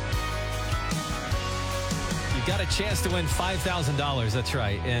You got a chance to win $5,000. That's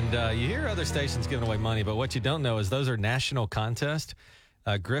right. And you hear other stations giving away money, but what you don't know is those are national contests.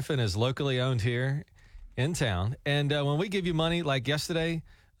 Griffin is locally owned here in town. And when we give you money, like yesterday,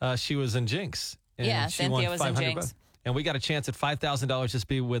 she was in Jinx. And Yeah, she Cynthia won was in 500 Jinx. bucks. And we got a chance at $5,000. Just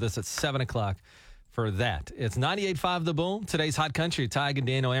be with us at 7 o'clock for that. It's 98.5 The Boom. Today's Hot Country, Tig and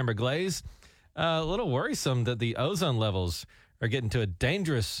Daniel Amber Glaze. A little worrisome that the ozone levels are getting to a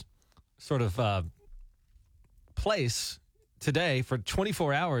dangerous sort of place today. For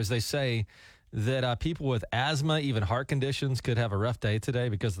 24 hours, they say that people with asthma, even heart conditions, could have a rough day today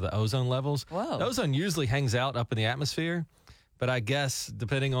because of the ozone levels. Whoa. The ozone usually hangs out up in the atmosphere, but I guess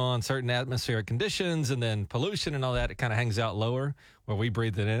depending on certain atmospheric conditions and then pollution and all that, it kind of hangs out lower where we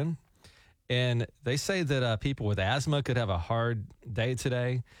breathe it in. And they say that people with asthma could have a hard day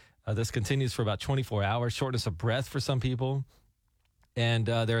today. This continues for about 24 hours, shortness of breath for some people. And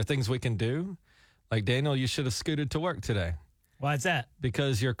there are things we can do. Like, Daniel, you should have scooted to work today. Why is that?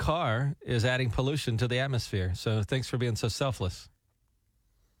 Because your car is adding pollution to the atmosphere. So thanks for being so selfless.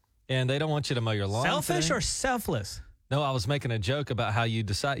 And they don't want you to mow your lawn Selfish today. or selfless? No, I was making a joke about how you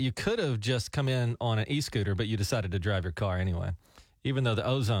could have just come in on an e-scooter, but you decided to drive your car anyway, even though the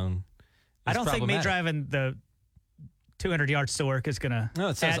ozone is I don't think me problematic. driving the 200 yards to work is going to No,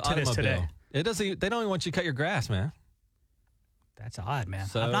 it says add to this automobile. today. It doesn't. They don't even want you to cut your grass, man. That's odd, man.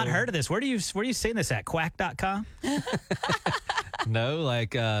 So- I've not heard of this. Where do you seeing this at? Quack.com? No,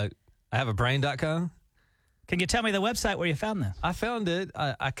 like I have a brain.com. Can you tell me the website where you found this? I found it.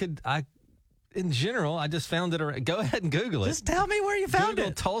 In general, I just found it. Go ahead and Google it. Just tell me where you found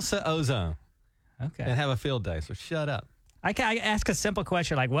Google it. Tulsa ozone Okay. and have a field day. So shut up. I ask a simple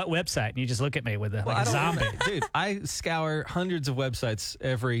question like, what website? And you just look at me with Well, like a I don't- zombie. Dude, I scour hundreds of websites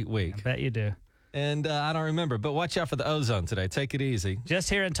every week. I bet you do. And I don't remember. But watch out for the ozone today. Take it easy. Just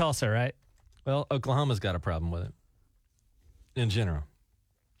here in Tulsa, right? Well, Oklahoma's got a problem with it in general.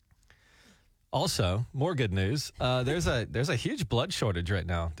 Also, more good news. There's a huge blood shortage right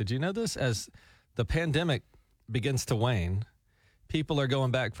now. Did you know this? As the pandemic begins to wane, people are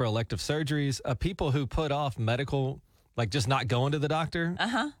going back for elective surgeries. People who put off medical, like just not going to the doctor.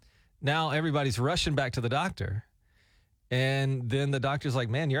 Now everybody's rushing back to the doctor. And then the doctor's like,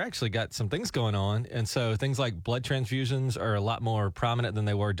 man, you're actually got some things going on. And so things like blood transfusions are a lot more prominent than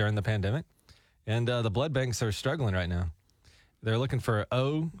they were during the pandemic. And the blood banks are struggling right now. They're looking for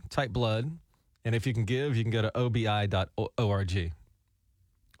O-type blood. And if you can give, you can go to obi.org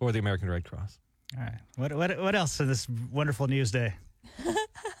or the American Red Cross. All right. What else in this wonderful news day?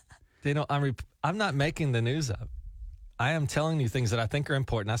 Daniel, I'm not making the news up. I am telling you things that I think are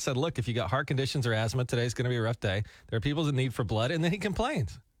important. I said, look, if you got heart conditions or asthma, today's going to be a rough day. There are people that need for blood, and then he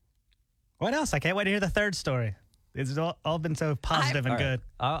complains. What else? I can't wait to hear the third story. It's all been so positive and All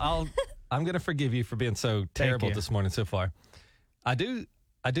right. good. I'm going to forgive you for being so terrible you. this morning so far. I do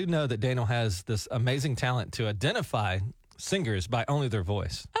know that Daniel has this amazing talent to identify singers by only their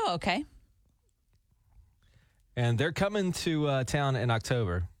voice. Oh, okay. And they're coming to town in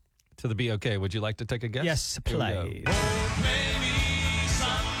October to the BOK. Would you like to take a guess? Yes, Here we go. please. Maybe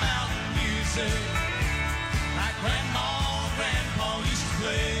some mountain music like grandma and grandpa used to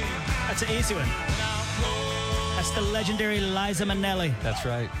play. That's an easy one. That's the legendary Liza Minnelli. That's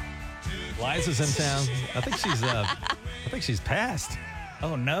right. Liza's in town. I think she's passed.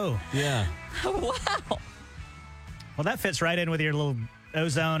 Oh, no. Yeah. Wow. Well, that fits right in with your little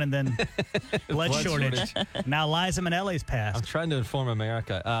ozone and then blood shortage. Now Liza Minnelli's I'm passed. trying to inform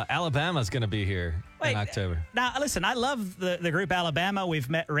America. Alabama's going to be here in October. Now, listen, I love the group Alabama. We've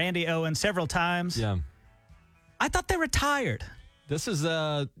met Randy Owen several times. Yeah. I thought they retired. This is,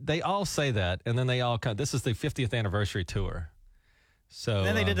 they all say that, and then they all come. This is the 50th anniversary tour. So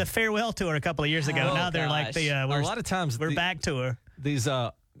Then they did the farewell tour a couple of years ago. Oh, now they're like the a lot of times we're back tour. These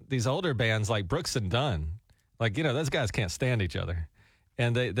older bands like Brooks and Dunn, like, you know, those guys can't stand each other.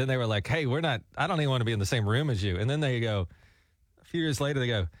 And then they were like, hey, I don't even want to be in the same room as you. And then they go, a few years later, they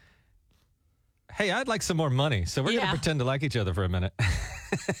go, hey, I'd like some more money. So we're going to pretend to like each other for a minute.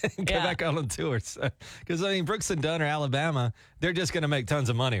 And go back out on tours. Because, I mean, Brooks and Dunn or Alabama, they're just going to make tons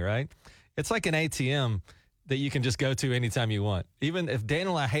of money, right? It's like an ATM that you can just go to anytime you want. Even if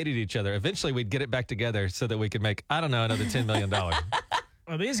Daniel and I hated each other, eventually we'd get it back together so that we could make, I don't know, another $10 million.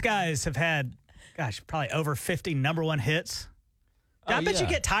 Well, these guys have had, probably over 50 number one hits. I bet you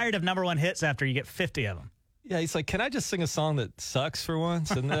get tired of number one hits after you get 50 of them. Yeah, he's like, can I just sing a song that sucks for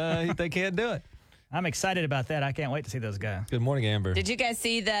once? And they can't do it. I'm excited about that. I can't wait to see those guys. Good morning, Amber. Did you guys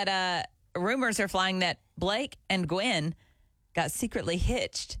see that rumors are flying that Blake and Gwen got secretly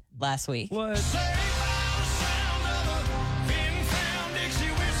hitched last week? What?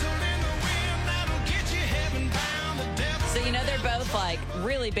 both like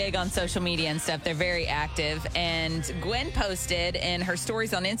really big on social media and stuff. They're very active. And Gwen posted in her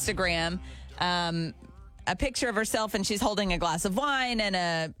stories on Instagram a picture of herself, and she's holding a glass of wine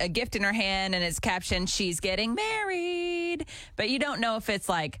and a gift in her hand, and it's captioned, "She's getting married." But you don't know if it's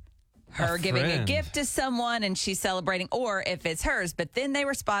like her giving a friend. gift to someone and she's celebrating, or if it's hers. But then they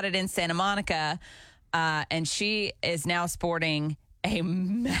were spotted in Santa Monica, and she is now sporting a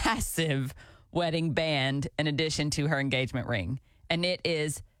massive wedding band in addition to her engagement ring. And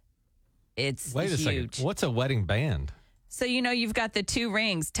it's Wait a huge. second. What's a wedding band? So, you've got the 2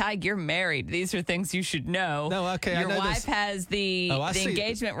 rings. Tig, you're married. These are things you should know. No, okay, I Your know wife this. has the I see.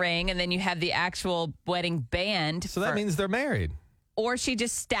 engagement ring, and then you have the actual wedding band. So that means they're married. Or she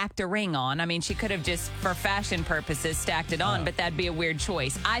just stacked a ring on. I mean, she could have just, for fashion purposes, stacked it on, but that'd be a weird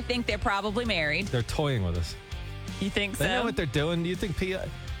choice. I think they're probably married. They're toying with us. You think so? They know what they're doing. Do you think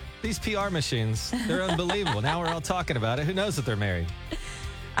these PR machines, they're unbelievable. Now we're all talking about it. Who knows that they're married?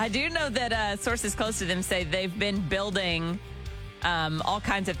 I do know that sources close to them say they've been building all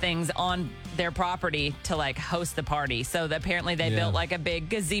kinds of things on their property to like host the party. So apparently they built like a big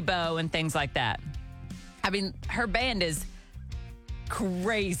gazebo and things like that. I mean, her band is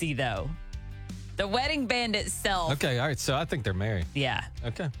crazy though. The wedding band itself. Okay, all right. So I think they're married. Yeah.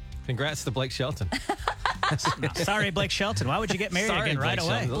 Okay. Congrats to Blake Shelton. Sorry, Blake Shelton. Why would you get married Sorry, again right Blake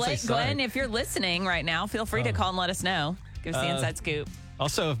away? Shelton. Don't say Blake, sorry. Glenn, if you're listening right now, feel free to call and let us know. Give us the inside scoop.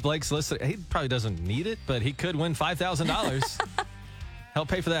 Also, if Blake's listening, he probably doesn't need it, but he could win $5,000. Help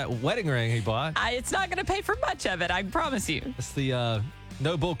pay for that wedding ring he bought. It's not going to pay for much of it, I promise you. It's the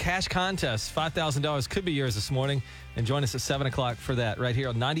No Bull Cash Contest. $5,000 could be yours this morning. And join us at 7 o'clock for that right here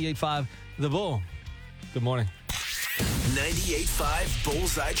on 98.5 The Bull. Good morning. 98.5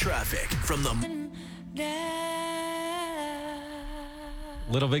 Bullseye Traffic from the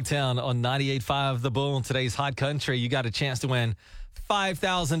Little Big Town on 98.5 The Bull. In today's Hot Country, you got a chance to win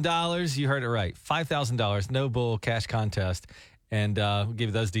 $5,000. You heard it right. $5,000 No Bull Cash Contest. And we'll give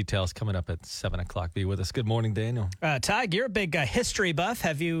you those details coming up at 7 o'clock. Be with us. Good morning, Daniel. Tig, you're a big history buff.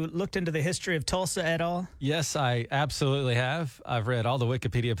 Have you looked into the history of Tulsa at all? Yes, I absolutely have. I've read all the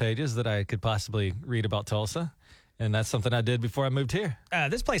Wikipedia pages that I could possibly read about Tulsa. And that's something I did before I moved here.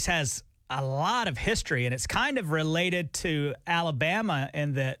 This place has a lot of history, and it's kind of related to Alabama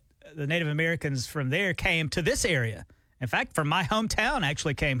in that the Native Americans from there came to this area. In fact, from my hometown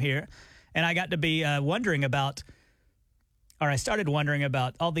actually came here, and I got to be I started wondering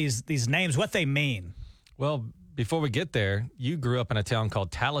about all these names, what they mean. Well, before we get there, you grew up in a town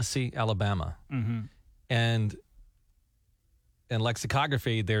called Tallahassee, Alabama. Mm-hmm. And in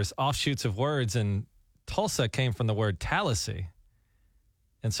lexicography, there's offshoots of words, and Tulsa came from the word Tallahassee.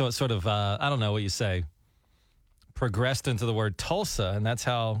 And so it's sort of, I don't know what you say, progressed into the word Tulsa, and that's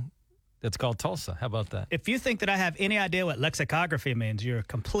how it's called Tulsa. How about that? If you think that I have any idea what lexicography means, you're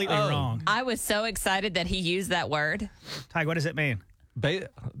completely wrong. I was so excited that he used that word. Ty, what does it mean? The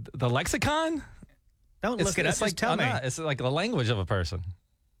lexicon? Don't look it up. Just tell me. It's like the language of a person.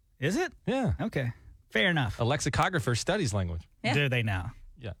 Is it? Yeah. Okay. Fair enough. A lexicographer studies language. Yeah. Do they now?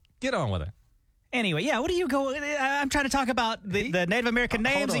 Yeah. Get on with it. Anyway, yeah, what do you go? I'm trying to talk about the Native American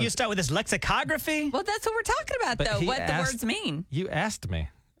Hold names, and on. you start with this lexicography. Well, that's what we're talking about, But though, he what the asked- words mean. You asked me.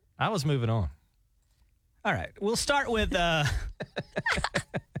 I was moving on. All right, we'll start with. Let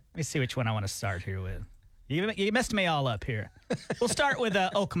me see which one I want to start here with. You messed me all up here. We'll start with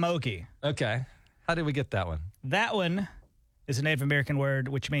Okmulgee. Okay. How did we get that one? That one is a Native American word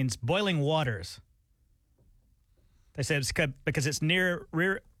which means boiling waters. They said it's because it's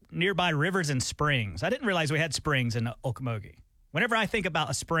nearby rivers and springs. I didn't realize we had springs in Okmulgee. Whenever I think about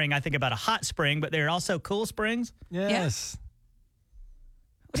a spring, I think about a hot spring, but there are also cool springs. Yes.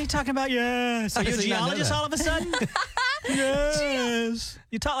 What are you talking about? Yes. Are you a did not know geologist that. all of a sudden? Yes.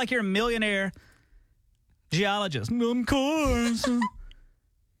 You talk like you're a millionaire geologist. Of course.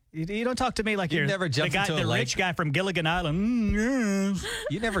 You don't talk to me like You you're never jumped into a the lake? rich guy from Gilligan Island. Yes.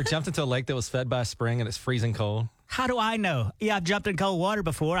 You never jumped into a lake that was fed by a spring and it's freezing cold? How do I know? Yeah, I've jumped in cold water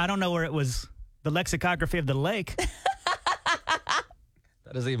before. I don't know where it was the lexicography of the lake. That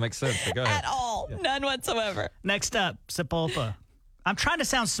doesn't even make sense. But go ahead. At all. None whatsoever. Next up, Sapulpa. I'm trying to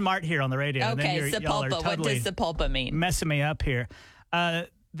sound smart here on the radio. and then Okay, y'all are Sapulpa. What totally does Sapulpa mean? messing me up here.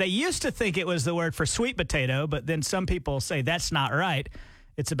 They used to think it was the word for sweet potato, but then some people say that's not right.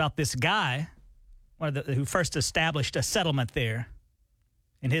 It's about this guy, who first established a settlement there,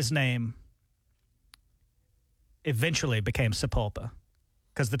 and his name eventually became Sapulpa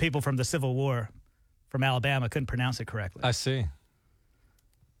because the people from the Civil War from Alabama couldn't pronounce it correctly. I see.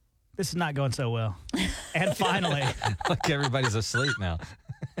 This is not going so well. And finally, Like everybody's asleep now.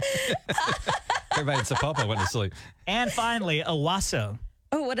 Everybody in Sapulpa went to sleep. And finally, Owasso.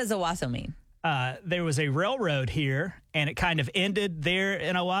 Oh, what does Owasso mean? There was a railroad here, and it kind of ended there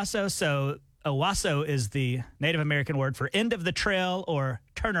in Owasso. So Owasso is the Native American word for end of the trail or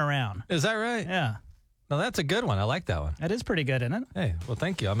turn around. Is that right? Yeah, No, that's a good one. I like that one. that is pretty good, isn't it? Hey, well,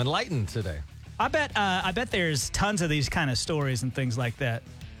 thank you. I'm enlightened today. I bet there's tons of these kind of stories and things like that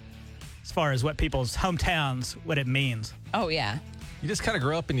as far as what people's hometowns, what it means. Oh, yeah. You just kind of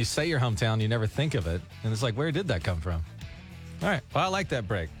grow up and you say your hometown, you never think of it. And it's like, where did that come from? All right. Well, I like that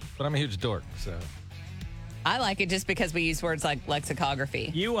break, but I'm a huge dork, so. I like it just because we use words like lexicography.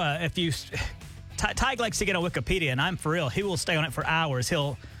 You, Tig likes to get on Wikipedia, and I'm for real. He will stay on it for hours.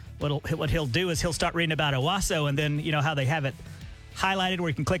 What he'll do is he'll start reading about Owasso, and then you know how they have it highlighted where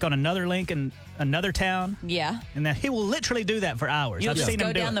you can click on another link in another town. Yeah. And then he will literally do that for hours. You'll I've just seen go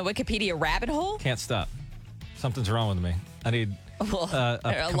him do down it. the Wikipedia rabbit hole? Can't stop. Something's wrong with me. I need Well, there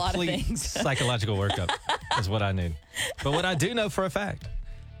are a lot of complete things. psychological workup is what I need. But what I do know for a fact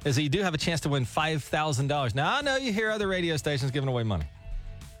is that you do have a chance to win $5,000. Now, I know you hear other radio stations giving away money.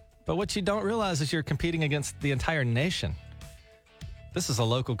 But what you don't realize is you're competing against the entire nation. This is a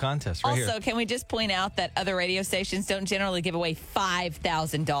local contest right Also, here. can we just point out that other radio stations don't generally give away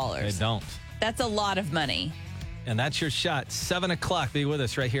 $5,000? They don't. That's a lot of money. And that's your shot. 7 o'clock. Be with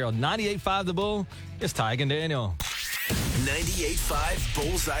us right here on 98.5 The Bull. It's Tig and Daniel. 98.5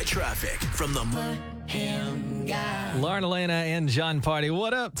 Bullseye Traffic from the Lauren Elena and John Party.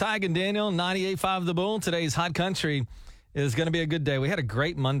 What up, Tig and Daniel? 98.5 The Bull. Today's Hot Country is going to be a good day. We had a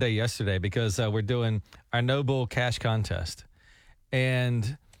great Monday yesterday because we're doing our No Bull Cash Contest.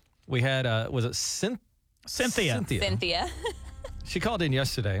 And we had, was it Cynthia. Cynthia. She called in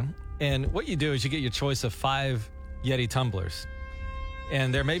yesterday. And what you do is you get your choice of 5 Yeti tumblers.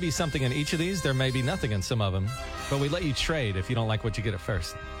 And there may be something in each of these. There may be nothing in some of them. But we let you trade if you don't like what you get at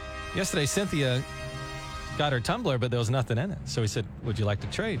first. Yesterday, Cynthia got her tumbler, but there was nothing in it. So we said, would you like to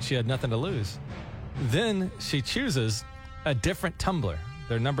trade? She had nothing to lose. Then she chooses a different tumbler.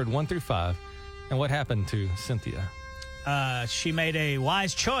 They're numbered 1 through 5. And what happened to Cynthia? She made a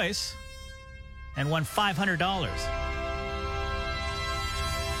wise choice and won $500.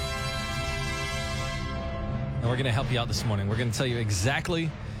 And we're going to help you out this morning. We're going to tell you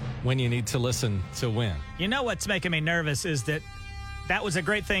exactly when you need to listen to win. You know what's making me nervous is that was a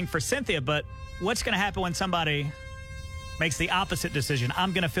great thing for Cynthia, but what's going to happen when somebody makes the opposite decision?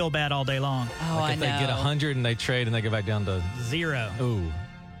 I'm going to feel bad all day long. Oh, Like I if know. they get 100 and they trade and they go back down to, 0. ooh,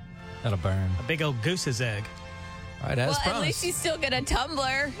 that'll burn. A big old goose's egg. All right, as Well, at promised. least you still get a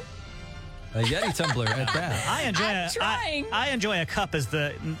tumbler. A Yeti tumbler at that. I enjoy I'm trying. I enjoy a cup as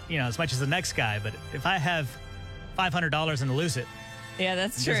as much as the next guy, but if I have $500 and lose it, Yeah,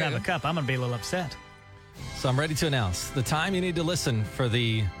 that's true. just have a cup, I'm going to be a little upset. So I'm ready to announce the time you need to listen for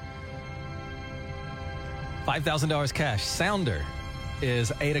the $5,000 cash sounder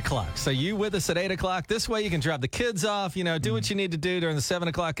is 8 o'clock. So you with us at 8 o'clock. This way you can drop the kids off, do what you need to do during the 7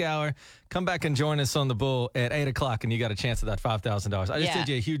 o'clock hour. Come back and join us on the Bull at 8 o'clock and you got a chance at that $5,000. I just Yeah. did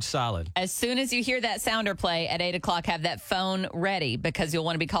you a huge solid. As soon as you hear that sounder play at 8 o'clock, have that phone ready because you'll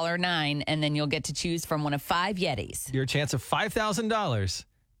want to be caller 9, and then you'll get to choose from one of 5 Yetis. Your chance of $5,000.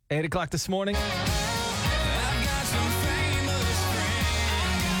 8 o'clock this morning.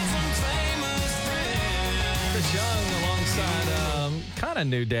 Chris Young alongside kind of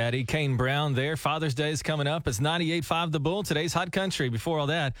new daddy, Kane Brown there. Father's Day is coming up. It's 98.5 The Bull. Today's Hot Country. Before all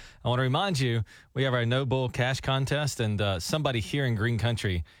that, I want to remind you, we have our No Bull Cash Contest, and somebody here in Green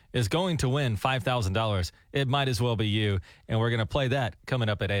Country is going to win $5,000. It might as well be you, and we're going to play that coming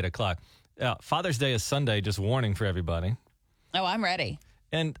up at 8 o'clock. Father's Day is Sunday, just warning for everybody. Oh, I'm ready.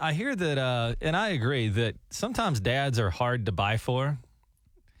 And I hear that, and I agree, that sometimes dads are hard to buy for.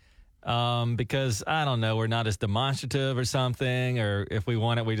 Because, I don't know, we're not as demonstrative or something, or if we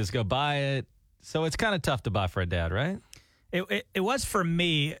want it, we just go buy it. So it's kind of tough to buy for a dad, right? It was for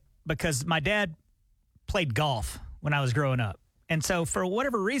me because my dad played golf when I was growing up. And so for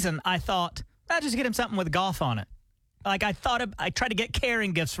whatever reason, I thought, I'll just get him something with golf on it. Like I tried to get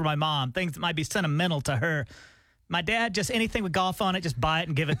caring gifts for my mom, things that might be sentimental to her. My dad, just anything with golf on it, just buy it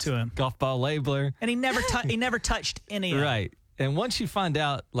and give it to him. Golf ball labeler. And he never touched any of it. Right. And once you find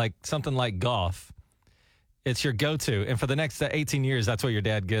out, like, something like golf, it's your go-to. And for the next 18 years, that's what your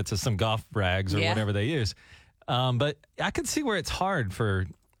dad gets is some golf rags or Yeah. whatever they use. But I could see where it's hard for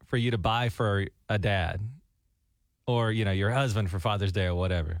you to buy for a dad or, your husband for Father's Day or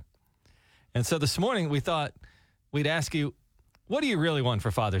whatever. And so this morning we thought we'd ask you, what do you really want for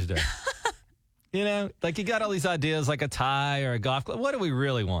Father's Day? Like you got all these ideas like a tie or a golf club. What do we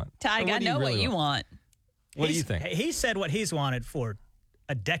really want? Tig, Or what I do you know what really you want. What do you think? He said what he's wanted for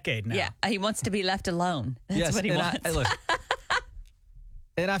a decade now. Yeah, he wants to be left alone. That's what he wants.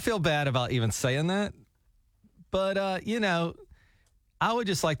 And I feel bad about even saying that, but, I would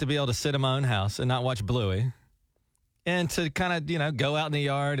just like to be able to sit in my own house and not watch Bluey and to kind of, go out in the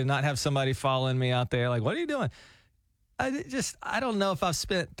yard and not have somebody following me out there. Like, what are you doing? I don't know if I've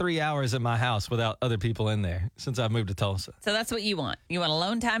spent 3 hours in my house without other people in there since I've moved to Tulsa. So that's what you want. You want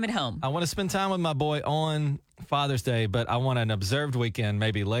alone time at home. I want to spend time with my boy on Father's Day, but I want an observed weekend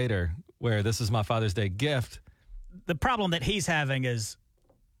maybe later where this is my Father's Day gift. The problem that he's having is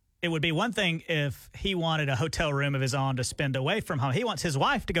it would be one thing if he wanted a hotel room of his own to spend away from home. He wants his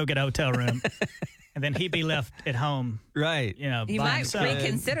wife to go get a hotel room, and then he'd be left at home. Right. You by might himself.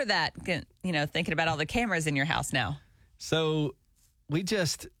 reconsider that, thinking about all the cameras in your house now. So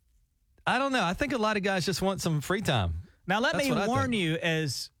I don't know. I think a lot of guys just want some free time. Now, let That's me what I warn think. you,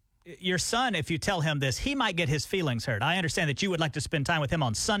 as your son, if you tell him this, he might get his feelings hurt. I understand that you would like to spend time with him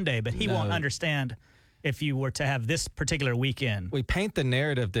on Sunday, but he No. won't understand if you were to have this particular weekend. We paint the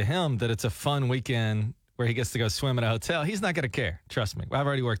narrative to him that it's a fun weekend where he gets to go swim in a hotel. He's not going to care. Trust me. I've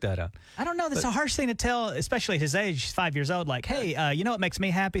already worked that out. I don't know. That's a harsh thing to tell, especially at his age. He's 5 years old. Like, hey, you know what makes me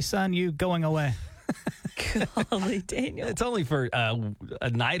happy, son? You going away. Golly, Daniel. It's only for a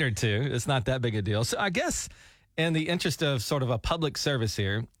night or two. It's not that big a deal. So I guess in the interest of sort of a public service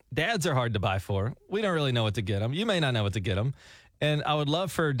here, dads are hard to buy for. We don't really know what to get them. You may not know what to get them. And I would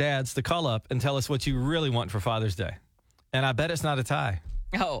love for dads to call up and tell us what you really want for Father's Day. And I bet it's not a tie.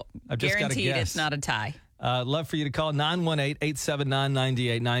 Oh, I've just gotta guaranteed guess. it's not a tie. Love for you to call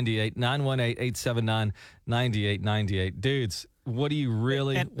 918-879-9898, 918-879-9898. Dudes, what do you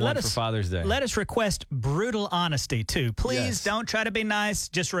really And want for Father's Day? Let us request brutal honesty, too. Please Yes. don't try to be nice.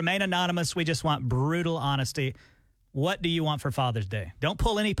 Just remain anonymous. We just want brutal honesty. What do you want for Father's Day? Don't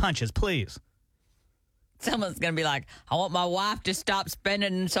pull any punches, please. Someone's going to be like, I want my wife to stop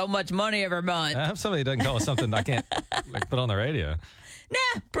spending so much money every month. I hope somebody doesn't call us something I can't put on the radio.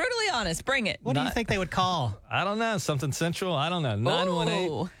 Nah, brutally honest. Bring it. What do you think they would call? I don't know. Something sensual. I don't know.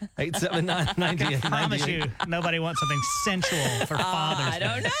 Ooh. 918-879-9898. I promise you, nobody wants something sensual for Father's I Day.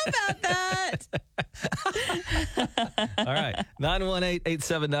 don't know about that. All right.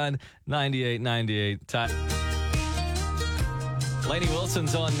 918-879-9898. Lainey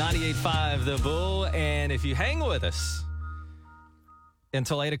Wilson's on 98.5 The Bull. And if you hang with us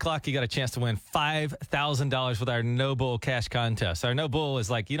until 8 o'clock, you got a chance to win $5,000 with our No Bull cash contest. Our No Bull is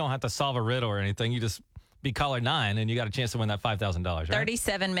like you don't have to solve a riddle or anything. You just be caller 9 and you got a chance to win that $5,000, right?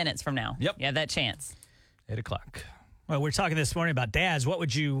 37 minutes from now. Yep. You have that chance. 8 o'clock. Well, we're talking this morning about dads. What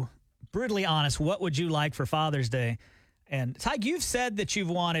would you, brutally honest, what would you like for Father's Day? And Tyke, you've said that you've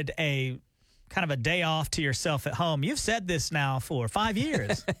wanted a kind of a day off to yourself at home. You've said this now for 5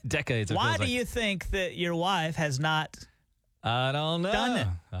 years. Decades. it Why feels do like. you think that your wife has not I don't know. done it?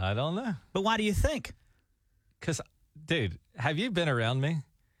 I don't know. But why do you think? Because, dude, have you been around me?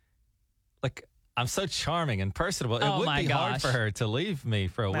 Like, I'm so charming and personable. It Oh, would my be hard gosh. for her to leave me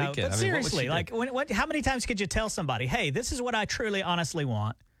for a No, weekend. but I mean, what would seriously, she do? like, how many times could you tell somebody, hey, this is what I truly, honestly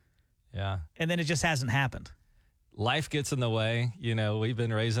want, Yeah. and then it just hasn't happened? Life gets in the way. You know, we've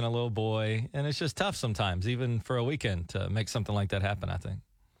been raising a little boy, and it's just tough sometimes, even for a weekend, to make something like that happen, I think.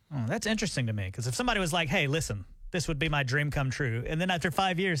 Oh, that's interesting to me, because if somebody was like, hey, listen, this would be my dream come true, and then after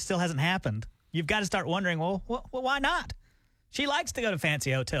 5 years still hasn't happened, you've got to start wondering, well, why not? She likes to go to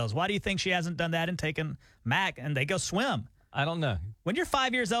fancy hotels. Why do you think she hasn't done that and taken Mac and they go swim? I don't know. When you're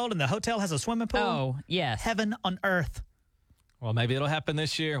 5 years old and the hotel has a swimming pool, Oh, yes. heaven on earth. Well, maybe it'll happen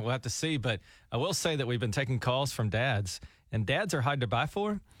this year. We'll have to see. But I will say that we've been taking calls from dads, and dads are hard to buy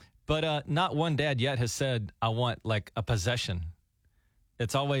for. But not one dad yet has said, I want like a possession.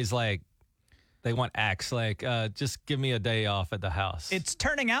 It's always like they want acts, like just give me a day off at the house. It's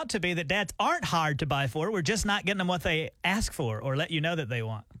turning out to be that dads aren't hard to buy for. We're just not getting them what they ask for or let you know that they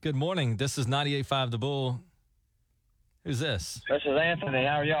want. Good morning. This is 98.5 The Bull. Who's this? This is Anthony.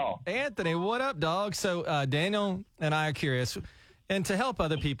 How are y'all? Anthony, what up, dog? So Daniel and I are curious, and to help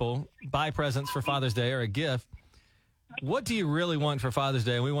other people buy presents for Father's Day or a gift, what do you really want for Father's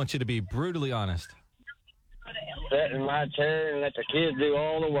Day? And we want you to be brutally honest. Sit in my chair and let the kids do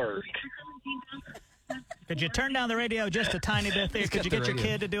all the work. Could you turn down the radio just a tiny bit there? He's Could got you the get your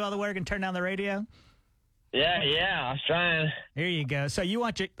radio. kid to do all the work and turn down the radio? Yeah, I was trying. There you go. So you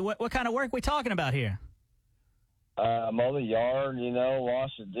want what kind of work we talking about here? Mow the yard,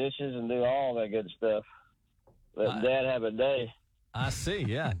 wash the dishes and do all that good stuff. Let Dad have a day. I see,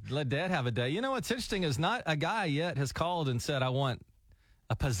 yeah. Let Dad have a day. You know what's interesting is not a guy yet has called and said, I want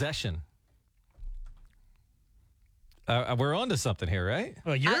a possession. We're on to something here, right?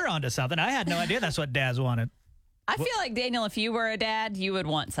 Well, you're onto something. I had no idea that's what dads wanted. I feel like, Daniel, if you were a dad, you would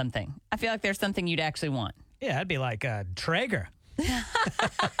want something. I feel like there's something you'd actually want. Yeah, I'd be like Traeger. I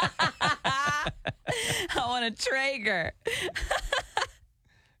want a Traeger.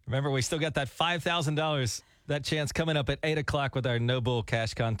 Remember, we still got that $5,000, that chance coming up at 8 o'clock with our No Bull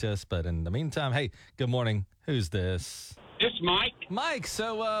Cash Contest. But in the meantime, hey, good morning. Who's this? This Mike. Mike,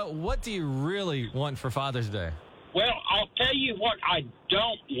 so what do you really want for Father's Day? Well, I'll tell you what I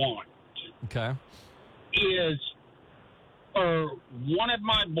don't want Okay. is for one of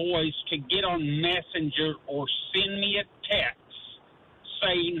my boys to get on Messenger or send me a text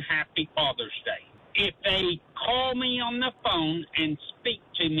saying Happy Father's Day. If they call me on the phone and speak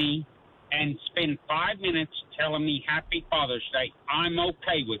to me and spend 5 minutes telling me Happy Father's Day, I'm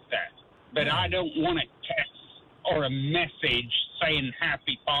okay with that. But I don't want a text or a message saying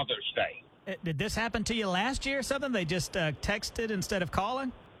Happy Father's Day. Did this happen to you last year or something? They just texted instead of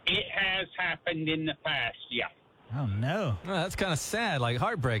calling? It has happened in the past, yeah. Oh, no. Oh, that's kind of sad, like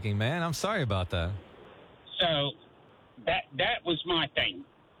heartbreaking, man. I'm sorry about that. So that was my thing.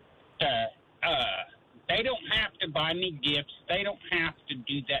 They don't have to buy me gifts. They don't have to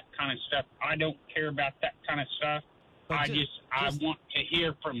do that kind of stuff. I don't care about that kind of stuff. But I want to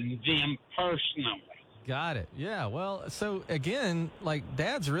hear from them personally. Got it. Yeah, well, so again, like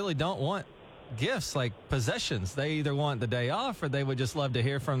dads really don't want gifts like possessions. They either want the day off or they would just love to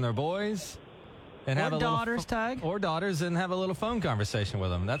hear from their boys. And Or have a daughters, Tig. Or daughters and have a little phone conversation with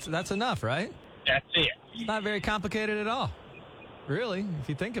them. That's enough, right? That's it. It's not very complicated at all. Really, if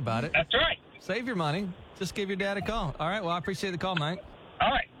you think about it. That's right. Save your money. Just give your dad a call. All right, well, I appreciate the call, Mike. All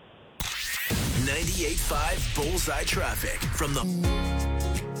right. 98.5 Bullseye Traffic from the...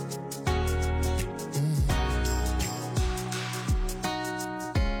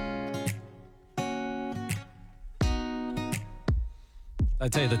 I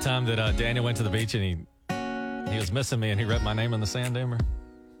tell you the time that Daniel went to the beach and he was missing me and he wrote my name in the sand, Damer.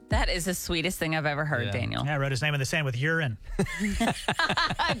 That is the sweetest thing I've ever heard, Yeah. Daniel. Yeah, I wrote his name in the sand with urine.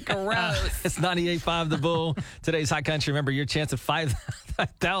 Gross. It's 98.5 The Bull. Today's High Country. Remember, your chance of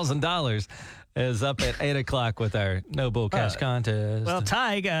 $5,000 is up at 8 o'clock with our No Bull Cash Contest. Well,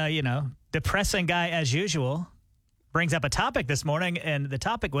 Tig, depressing guy as usual, brings up a topic this morning, and the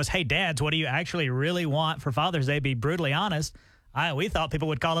topic was, hey, dads, what do you actually really want for Father's Day? Be brutally honest. We thought people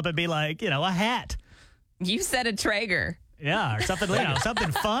would call up and be like, a hat. You said a Traeger. Yeah, or something,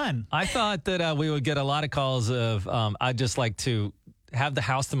 something fun. I thought that we would get a lot of calls of I'd just like to have the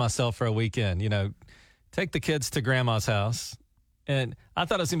house to myself for a weekend, take the kids to grandma's house. And I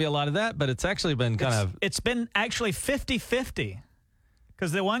thought it was going to be a lot of that, but it's actually been It's been actually 50-50.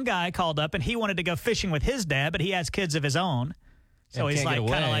 Because the one guy called up and he wanted to go fishing with his dad, but he has kids of his own. So And he's can't like,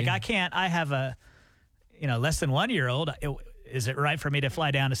 get kind of away. like, I have a, less than 1 year old. Is it right for me to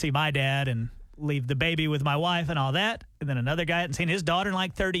fly down to see my dad and leave the baby with my wife and all that? And then another guy hadn't seen his daughter in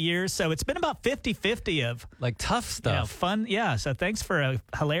like 30 years. So it's been about 50-50 of like tough stuff. fun. Yeah. So thanks for a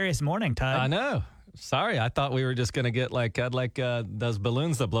hilarious morning, Todd. I know. Sorry, I thought we were just going to get those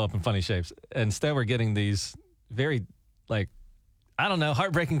balloons that blow up in funny shapes. Instead, we're getting these very,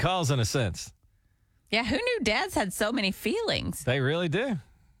 heartbreaking calls in a sense. Yeah, who knew dads had so many feelings? They really do.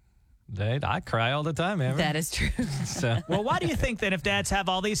 I cry all the time, man. That is true. So, Well, why do you think that if dads have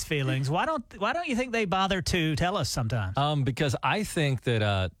all these feelings, why don't you think they bother to tell us sometimes? because I think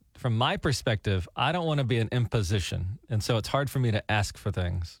that from my perspective, I don't want to be an imposition. And so it's hard for me to ask for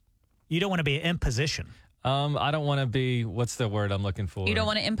things. You don't want to be in position. I don't want to be, what's the word I'm looking for? You don't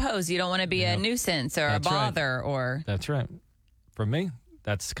want to impose. You don't want to be a nuisance or That's a right. bother or. That's right. For me,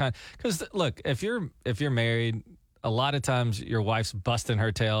 that's because look, if you're married, a lot of times your wife's busting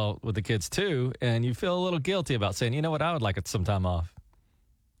her tail with the kids too, and you feel a little guilty about saying, you know what, I would like some time off.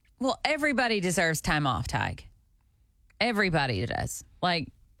 Well, everybody deserves time off, Tig. Everybody does. Like,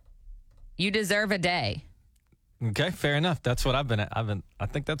 you deserve a day. Okay, fair enough. That's what I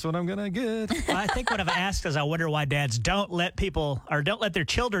think that's what I'm gonna get. Well, I think what I've asked is I wonder why dads don't let their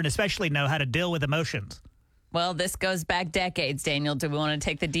children especially know how to deal with emotions. Well, this goes back decades, Daniel. Do we want to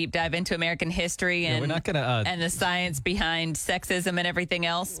take the deep dive into American history and we're not gonna and the science behind sexism and everything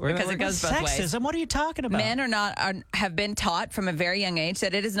else? Because it goes both ways. Sexism? What are you talking about? Men have been taught from a very young age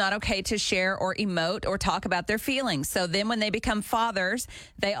that it is not okay to share or emote or talk about their feelings. So then when they become fathers,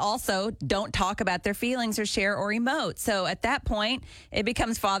 they also don't talk about their feelings or share or emote. So at that point, it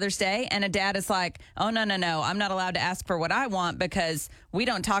becomes Father's Day and a dad is like, oh, no, I'm not allowed to ask for what I want because we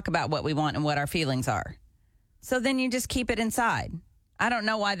don't talk about what we want and what our feelings are. So then you just keep it inside. I don't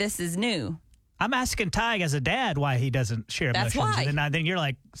know why this is new. I'm asking Tig as a dad why he doesn't share That's emotions. why. And then you're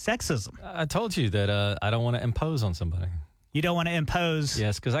like, sexism. I told you that I don't want to impose on somebody. You don't want to impose.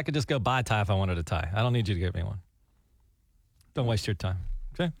 Yes, because I could just go buy a tie if I wanted a tie. I don't need you to give me one. Don't waste your time.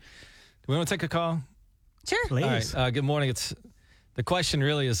 Okay. Do we want to take a call? Sure. Please. All right. Good morning. The question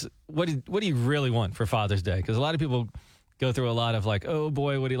really is, what do you really want for Father's Day? Because a lot of people go through a lot of like, oh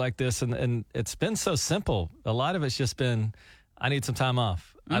boy, would he like this? And it's been so simple. A lot of it's just been, I need some time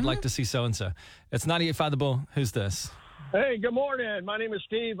off. I'd like to see so-and-so. It's 98.5 The Bull. Who's this? Hey, good morning. My name is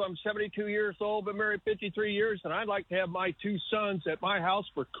Steve. I'm 72 years old, been married 53 years, and I'd like to have my 2 sons at my house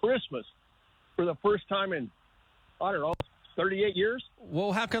for Christmas for the first time in, I don't know, 38 years.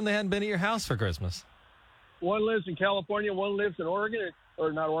 Well, how come they hadn't been at your house for Christmas? One lives in California, one lives in Oregon,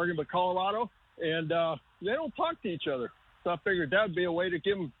 or not Oregon, but Colorado, and they don't talk to each other. So I figured that would be a way to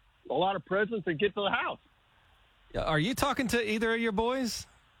give them a lot of presents and get to the house. Are you talking to either of your boys?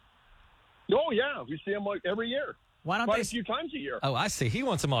 Oh, yeah. We see them like every year. Why don't Quite they? a few times a year. Oh, I see. He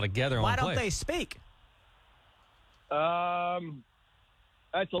wants them all together in Why one don't place. they speak? That's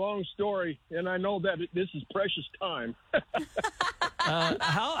a long story, and I know that this is precious time.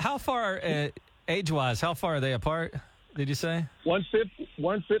 How far, age-wise, how far are they apart, did you say? One's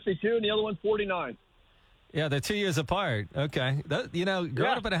 52 and the other one's 49. Yeah, they're 2 years apart. Okay. Growing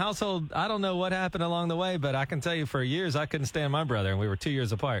up in a household, I don't know what happened along the way, but I can tell you for years I couldn't stand my brother, and we were 2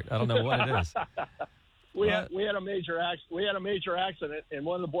 years apart. I don't know what it is. We had a major accident, and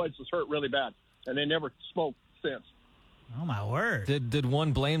one of the boys was hurt really bad, and they never spoke since. Oh, my word. Did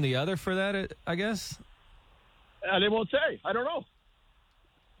one blame the other for that, I guess? They won't say. I don't know.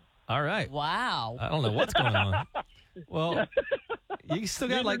 All right. Wow. I don't know what's going on. Well, you still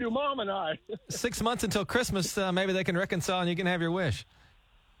got Neither like do Mom and I. 6 months until Christmas. Maybe they can reconcile and you can have your wish.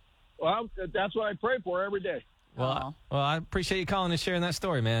 Well, that's what I pray for every day. Well, I appreciate you calling and sharing that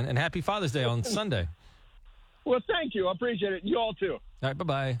story, man. And happy Father's Day on Sunday. Well, thank you. I appreciate it. You all, too. All right,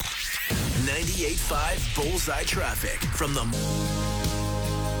 bye-bye. 98.5 Bullseye Traffic from the...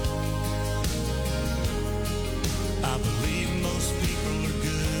 I believe most people are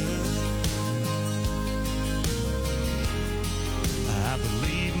good. I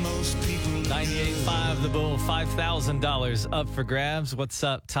believe most people are 98.5 The Bull, $5,000 up for grabs. What's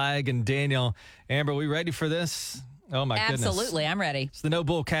up, Tig and Daniel? Amber, we ready for this? Oh, my goodness. Absolutely. I'm ready. It's the No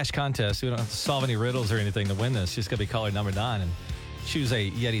Bull Cash Contest. We don't have to solve any riddles or anything to win this. Just got to be caller number 9 and choose a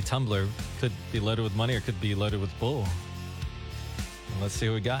Yeti tumbler. Could be loaded with money or could be loaded with bull. Let's see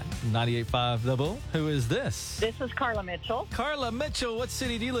what we got. 98.5 The Bull. Who is this? This is Carla Mitchell, Carla Mitchell. What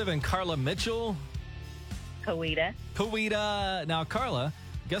city do you live in, Carla Mitchell? Coweta. Coweta. Now, Carla,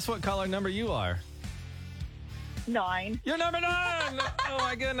 guess what caller number you are? 9. You're number 9. Oh,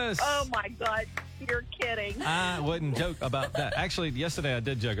 my goodness. Oh, my God. You're kidding. I wouldn't joke about that. Actually, yesterday I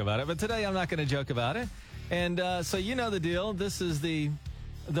did joke about it, but today I'm not going to joke about it. And so you know the deal. This is the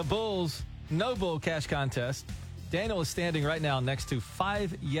Bulls No Bull Cash Contest. Daniel is standing right now next to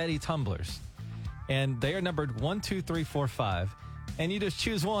 5 Yeti tumblers. And they are numbered 1, 2, 3, 4, 5. And you just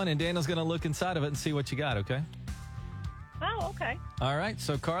choose one, and Daniel's going to look inside of it and see what you got, okay? Oh, okay. All right.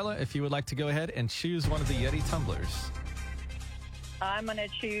 So, Carla, if you would like to go ahead and choose one of the Yeti tumblers. I'm going to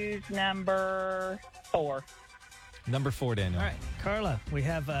choose number 4. Number 4, Daniel. All right, Carla, we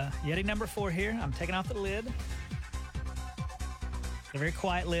have Yeti number 4 here. I'm taking off the lid. They're very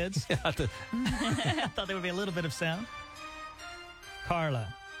quiet lids. Yeah, I thought there would be a little bit of sound.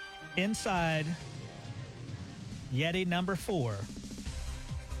 Carla, inside Yeti number 4.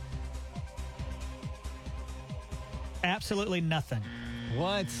 Absolutely nothing.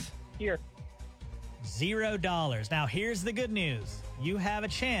 What? Here. $0. Now, here's the good news. You have a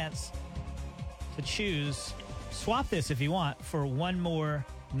chance to swap this if you want, for one more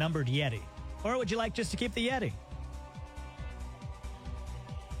numbered Yeti. Or would you like just to keep the Yeti?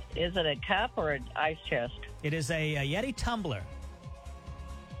 Is it a cup or an ice chest? It is a Yeti tumbler.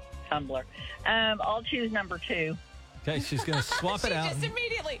 Tumbler. I'll choose number 2. Okay, she's going to swap it out. Just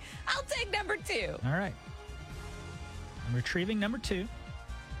immediately. I'll take number 2. All right. I'm retrieving number 2.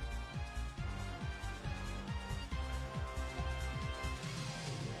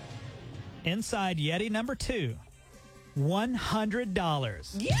 Inside Yeti number 2,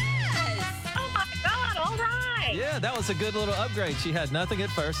 $100. Yes! Oh, my God. All right. Yeah, that was a good little upgrade. She had nothing at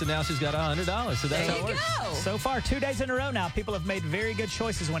first, and now she's got $100. So that's how it works. Go. So far, 2 days in a row now, people have made very good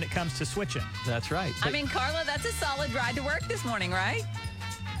choices when it comes to switching. That's right. I mean, Carla, that's a solid ride to work this morning, right?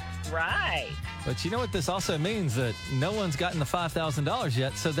 Right. But you know what this also means? That no one's gotten the $5,000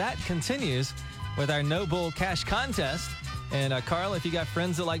 yet. So that continues with our No Bull Cash Contest. And Carla, if you got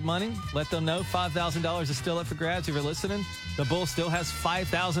friends that like money, let them know $5,000 is still up for grabs. If you're listening, the Bull still has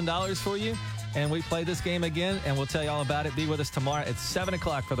 $5,000 for you. And we play this game again, and we'll tell you all about it. Be with us tomorrow at 7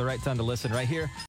 o'clock for the right time to listen right here